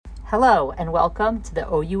Hello and welcome to the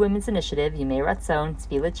OU Women's Initiative Yimei Ratzon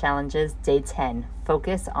Tefillah Challenges Day 10,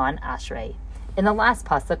 Focus on Ashrei. In the last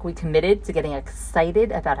pasuk, we committed to getting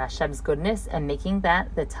excited about Hashem's goodness and making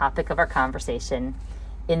that the topic of our conversation.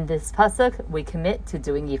 In this pasuk, we commit to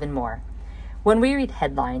doing even more. When we read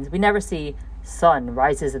headlines, we never see sun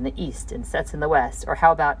rises in the east and sets in the west, or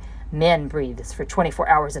how about man breathes for 24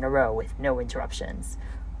 hours in a row with no interruptions.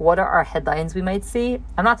 What are our headlines we might see?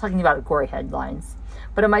 I'm not talking about gory headlines,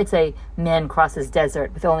 but it might say, man crosses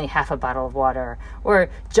desert with only half a bottle of water, or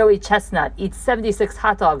Joey Chestnut eats 76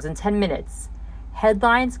 hot dogs in 10 minutes.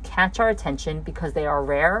 Headlines catch our attention because they are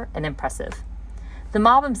rare and impressive. The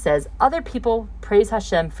Malbim says, other people praise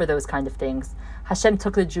Hashem for those kind of things. Hashem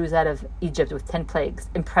took the Jews out of Egypt with 10 plagues,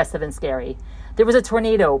 impressive and scary. There was a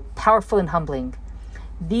tornado, powerful and humbling.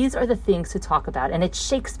 These are the things to talk about, and it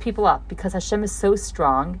shakes people up because Hashem is so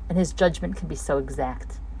strong and his judgment can be so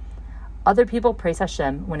exact. Other people praise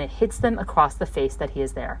Hashem when it hits them across the face that he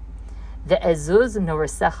is there. Ve'ezuz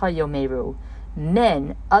noresecha yomeru.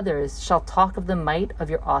 Men, others, shall talk of the might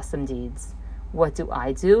of your awesome deeds. What do?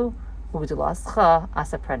 Ugdulascha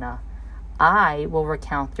asaprena. I will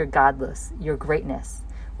recount your godless, your greatness,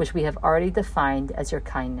 which we have already defined as your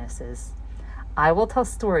kindnesses. I will tell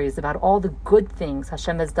stories about all the good things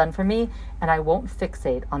Hashem has done for me, and I won't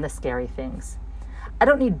fixate on the scary things. I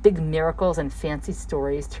don't need big miracles and fancy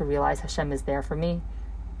stories to realize Hashem is there for me.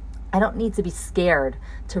 I don't need to be scared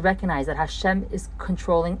to recognize that Hashem is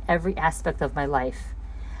controlling every aspect of my life.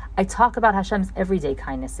 I talk about Hashem's everyday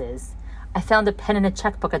kindnesses. I found a pen and a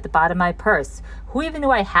checkbook at the bottom of my purse. Who even knew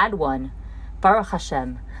I had one? Baruch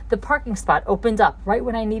Hashem. The parking spot opened up right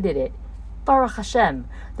when I needed it. Baruch Hashem.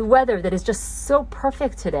 The weather that is just so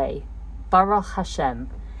perfect today. Baruch Hashem.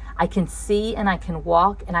 I can see and I can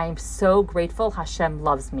walk, and I am so grateful Hashem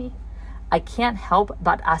loves me. I can't help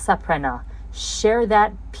but asaprena. Share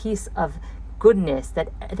that piece of goodness that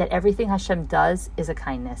everything Hashem does is a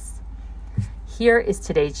kindness. Here is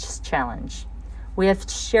today's challenge. We have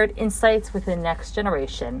shared insights with the next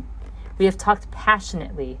generation. We have talked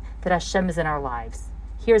passionately that Hashem is in our lives.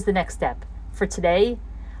 Here's the next step. For today,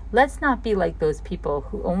 let's not be like those people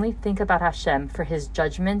who only think about Hashem for his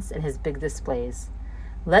judgments and his big displays.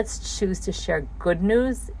 Let's choose to share good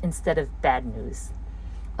news instead of bad news.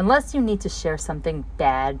 Unless you need to share something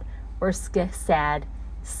bad or sad,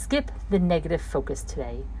 skip the negative focus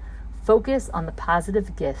today. Focus on the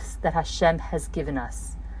positive gifts that Hashem has given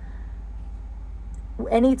us.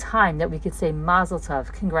 Any time that we could say Mazel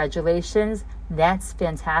Tov, congratulations, that's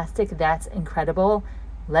fantastic, that's incredible,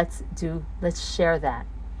 let's share that.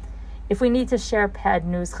 If we need to share bad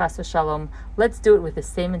news, chas v'shalom, let's do it with the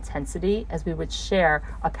same intensity as we would share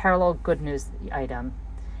a parallel good news item.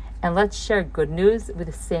 And let's share good news with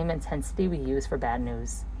the same intensity we use for bad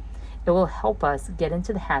news. It will help us get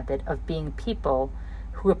into the habit of being people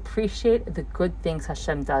who appreciate the good things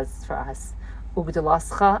Hashem does for us.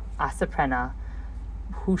 Ugdulascha asaprena.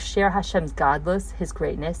 Who share Hashem's godless, his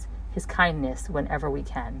greatness, his kindness whenever we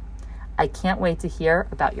can. I can't wait to hear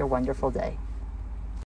about your wonderful day.